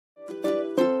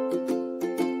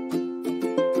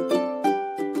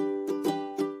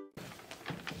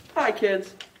Hi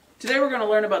kids! Today we're going to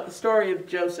learn about the story of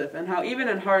Joseph and how even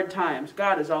in hard times,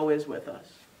 God is always with us.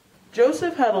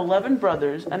 Joseph had 11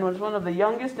 brothers and was one of the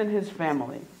youngest in his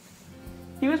family.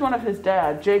 He was one of his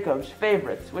dad, Jacob's,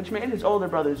 favorites, which made his older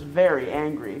brothers very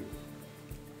angry.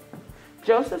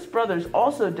 Joseph's brothers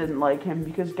also didn't like him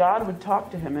because God would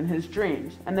talk to him in his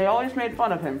dreams, and they always made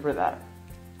fun of him for that.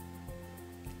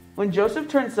 When Joseph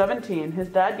turned 17, his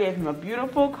dad gave him a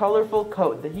beautiful, colorful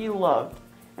coat that he loved,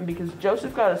 and because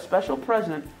Joseph got a special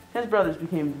present, his brothers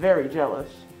became very jealous.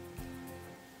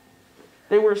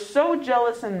 They were so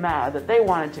jealous and mad that they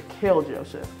wanted to kill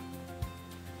Joseph.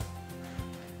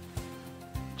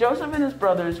 Joseph and his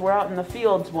brothers were out in the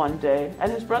fields one day,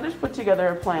 and his brothers put together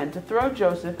a plan to throw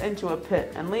Joseph into a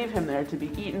pit and leave him there to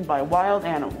be eaten by wild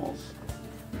animals.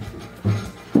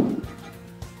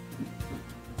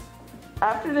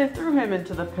 After they threw him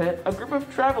into the pit, a group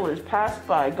of travelers passed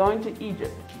by going to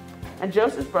Egypt, and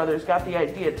Joseph's brothers got the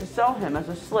idea to sell him as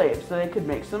a slave so they could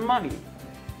make some money.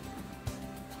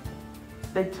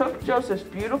 They took Joseph's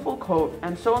beautiful coat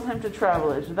and sold him to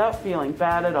travelers without feeling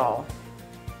bad at all.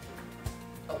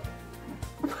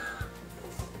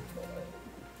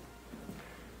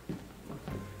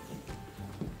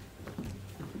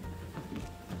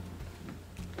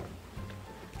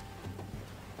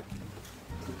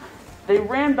 They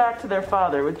ran back to their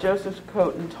father with Joseph's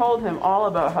coat and told him all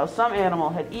about how some animal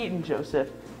had eaten Joseph,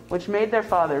 which made their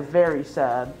father very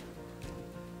sad.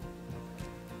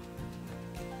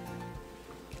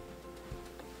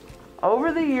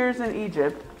 Over the years in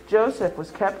Egypt, Joseph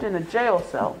was kept in a jail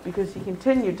cell because he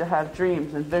continued to have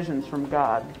dreams and visions from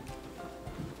God.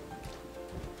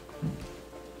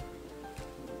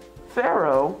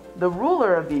 Pharaoh, the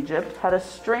ruler of Egypt, had a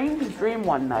strange dream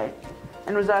one night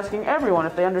and was asking everyone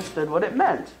if they understood what it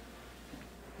meant.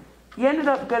 He ended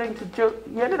up getting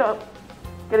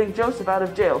Joseph out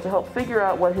of jail to help figure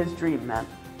out what his dream meant.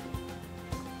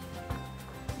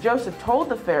 Joseph told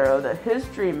the Pharaoh that his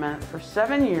dream meant for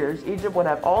 7 years Egypt would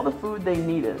have all the food they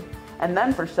needed, and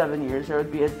then for 7 years there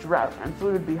would be a drought and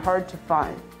food would be hard to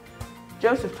find.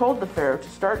 Joseph told the Pharaoh to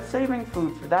start saving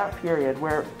food for that period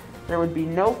where there would be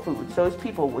no food so his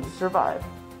people would survive.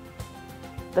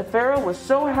 The Pharaoh was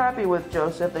so happy with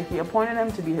Joseph that he appointed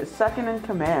him to be his second in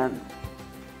command.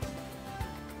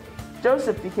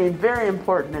 Joseph became very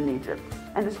important in Egypt,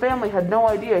 and his family had no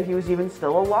idea he was even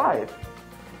still alive.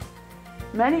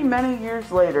 Many, many years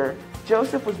later,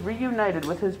 Joseph was reunited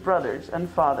with his brothers and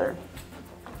father,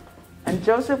 and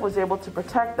Joseph was able to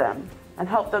protect them and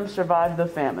help them survive the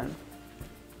famine.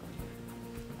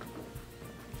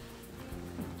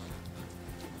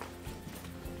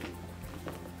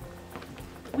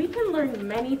 We can learn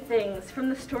many things from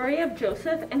the story of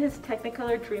Joseph and his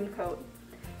Technicolor Dreamcoat.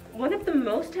 One of the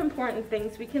most important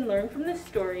things we can learn from this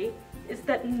story is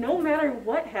that no matter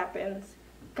what happens,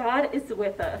 God is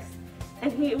with us,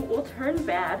 and he will turn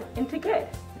bad into good.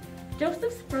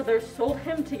 Joseph's brothers sold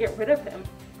him to get rid of him,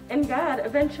 and God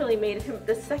eventually made him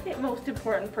the second most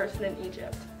important person in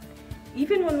Egypt.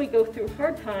 Even when we go through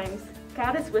hard times,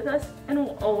 God is with us and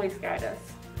will always guide us.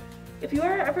 If you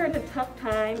are ever in a tough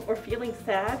time or feeling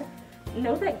sad,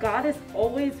 know that God is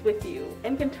always with you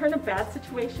and can turn a bad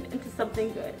situation into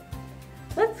something good.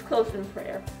 Let's close in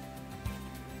prayer.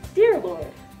 Dear Lord,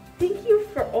 thank you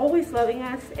for always loving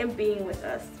us and being with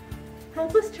us.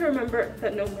 Help us to remember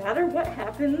that no matter what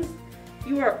happens,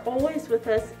 you are always with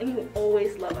us and you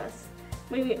always love us.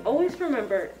 May we always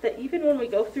remember that even when we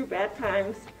go through bad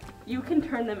times, you can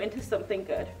turn them into something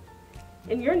good.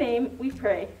 In your name we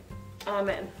pray.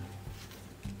 Amen.